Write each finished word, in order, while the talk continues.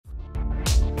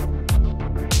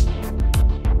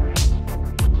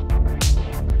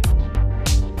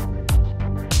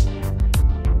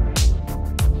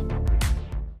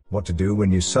What to do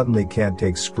when you suddenly can't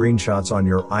take screenshots on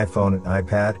your iPhone and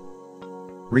iPad?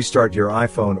 Restart your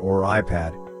iPhone or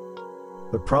iPad.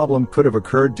 The problem could have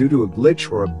occurred due to a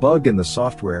glitch or a bug in the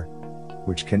software,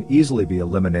 which can easily be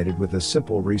eliminated with a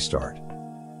simple restart.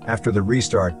 After the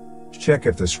restart, check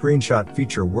if the screenshot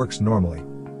feature works normally.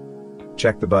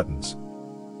 Check the buttons.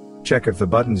 Check if the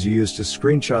buttons you use to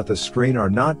screenshot the screen are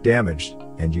not damaged,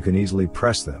 and you can easily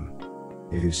press them.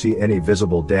 If you see any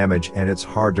visible damage and it's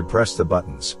hard to press the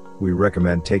buttons, we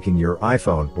recommend taking your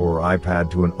iPhone or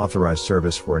iPad to an authorized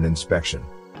service for an inspection.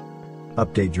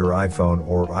 Update your iPhone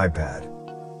or iPad.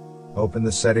 Open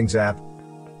the Settings app,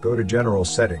 go to General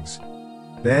Settings.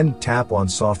 Then tap on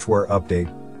Software Update.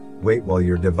 Wait while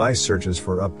your device searches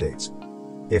for updates.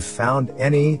 If found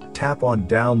any, tap on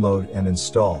Download and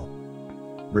Install.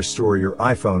 Restore your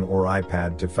iPhone or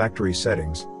iPad to factory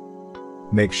settings.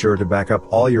 Make sure to back up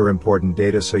all your important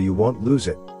data so you won't lose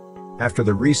it. After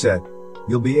the reset,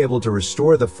 you'll be able to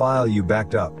restore the file you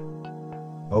backed up.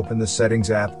 Open the Settings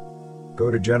app,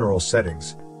 go to General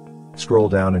Settings. Scroll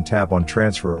down and tap on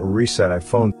Transfer or Reset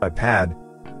iPhone,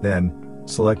 iPad. Then,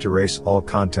 select Erase all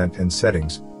content and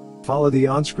settings. Follow the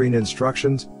on-screen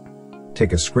instructions.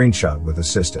 Take a screenshot with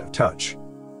Assistive Touch.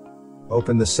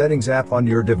 Open the Settings app on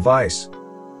your device.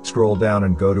 Scroll down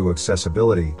and go to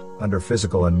Accessibility. Under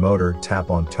Physical and Motor,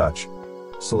 tap on Touch.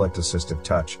 Select Assistive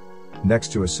Touch.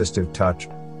 Next to Assistive Touch,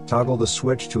 toggle the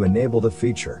switch to enable the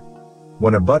feature.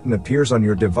 When a button appears on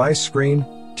your device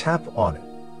screen, tap on it.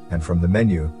 And from the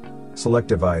menu, select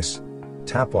Device,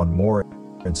 tap on More,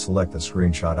 and select the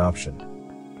Screenshot option.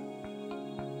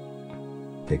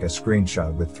 Take a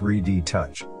screenshot with 3D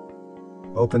Touch.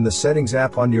 Open the Settings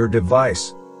app on your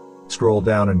device. Scroll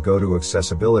down and go to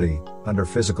Accessibility. Under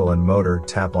Physical and Motor,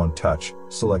 tap on Touch,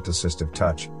 select Assistive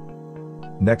Touch.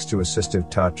 Next to Assistive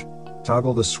Touch,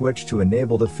 toggle the switch to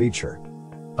enable the feature.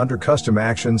 Under Custom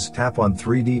Actions, tap on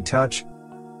 3D Touch.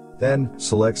 Then,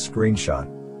 select Screenshot.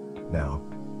 Now,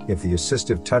 if the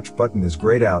Assistive Touch button is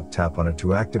grayed out, tap on it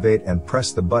to activate and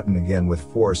press the button again with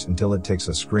force until it takes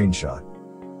a screenshot.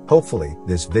 Hopefully,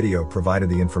 this video provided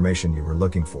the information you were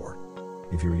looking for.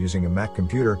 If you're using a Mac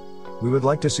computer, we would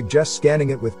like to suggest scanning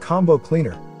it with Combo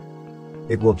Cleaner.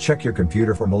 It will check your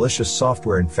computer for malicious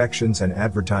software infections and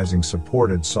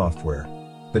advertising-supported software.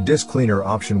 The Disk Cleaner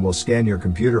option will scan your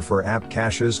computer for app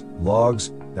caches,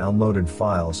 logs, downloaded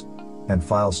files, and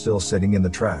files still sitting in the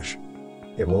trash.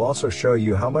 It will also show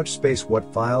you how much space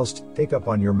what files take up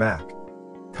on your Mac.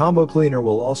 Combo Cleaner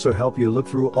will also help you look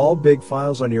through all big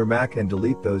files on your Mac and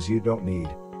delete those you don't need.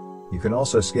 You can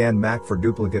also scan Mac for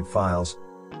duplicate files.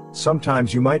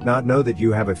 Sometimes you might not know that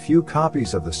you have a few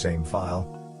copies of the same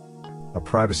file. A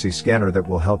privacy scanner that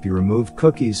will help you remove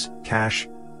cookies, cache,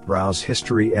 browse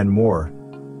history and more.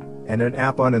 And an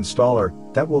app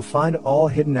uninstaller that will find all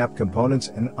hidden app components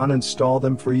and uninstall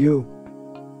them for you.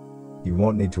 You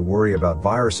won't need to worry about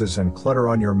viruses and clutter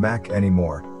on your Mac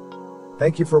anymore.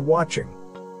 Thank you for watching.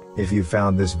 If you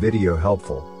found this video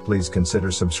helpful, please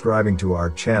consider subscribing to our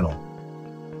channel.